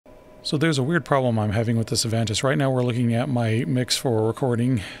So there's a weird problem I'm having with this Avantis. Right now we're looking at my mix for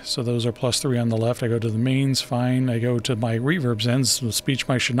recording. So those are +3 on the left. I go to the mains, fine. I go to my reverbs ends. The speech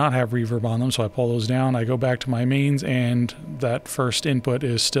mic should not have reverb on them, so I pull those down. I go back to my mains, and that first input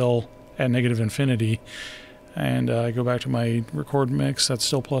is still at negative infinity. And I go back to my record mix, that's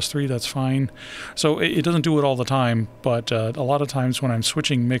still +3, that's fine. So it doesn't do it all the time, but a lot of times when I'm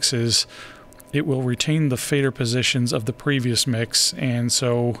switching mixes, it will retain the fader positions of the previous mix, and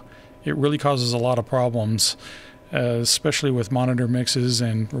so it really causes a lot of problems, especially with monitor mixes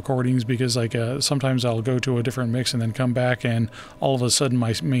and recordings, because like sometimes I'll go to a different mix and then come back and all of a sudden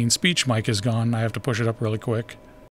my main speech mic is gone and I have to push it up really quick.